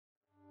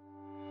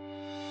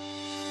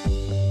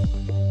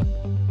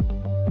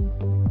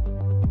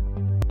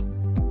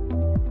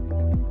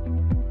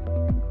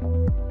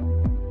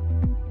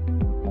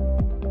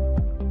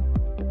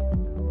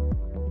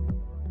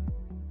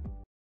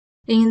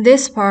In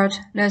this part,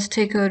 let's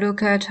take a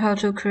look at how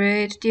to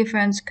create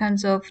different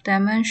kinds of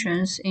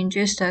dimensions in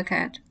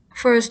GstarCAD.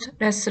 First,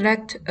 let's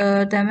select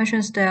a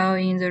dimension style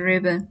in the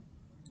ribbon.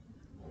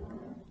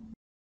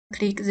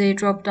 Click the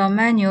drop-down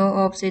menu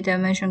of the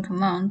dimension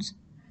commands.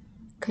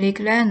 Click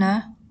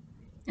Linear,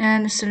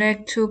 and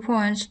select 2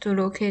 points to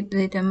locate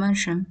the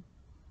dimension.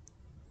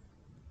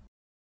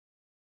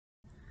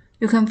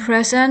 You can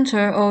press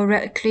Enter or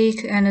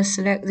right-click and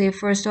select the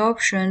first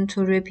option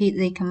to repeat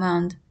the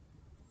command.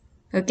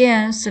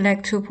 Again,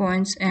 select 2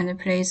 points and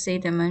place the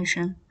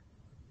dimension.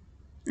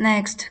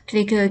 Next,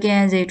 click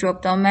again the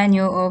drop-down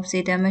menu of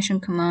the dimension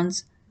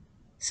commands.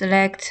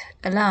 Select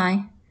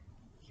Align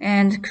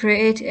and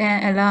create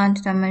an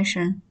aligned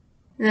dimension.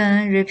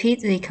 Then repeat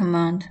the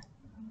command.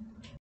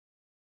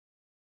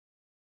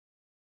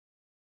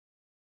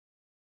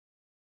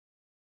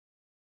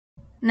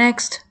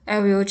 Next, I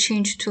will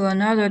change to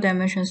another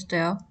dimension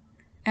style.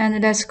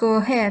 And let's go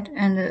ahead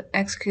and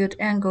execute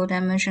Angle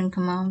Dimension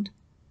command.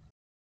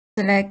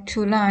 Select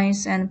 2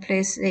 lines and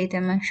place the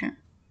dimension.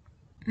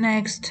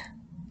 Next,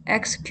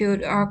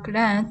 execute Arc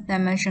Length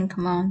Dimension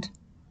command.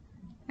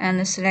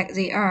 And select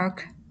the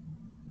arc.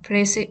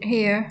 Place it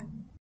here.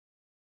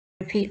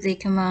 Repeat the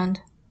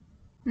command.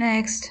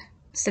 Next,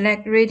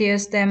 select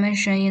Radius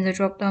Dimension in the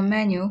drop-down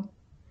menu.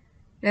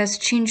 Let's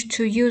change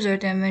to User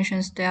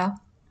Dimension style.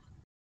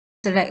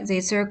 Select the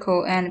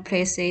circle and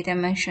place the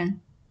dimension.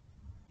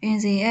 In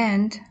the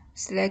end,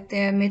 select the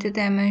emitter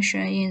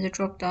dimension in the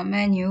drop-down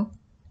menu.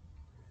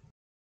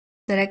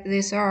 Select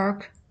this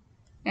arc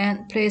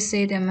and place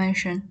the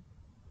dimension.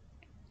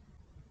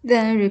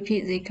 Then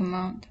repeat the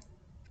command.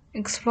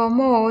 Explore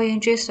more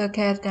in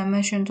GstarCAD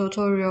Dimension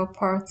Tutorial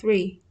Part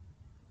 3.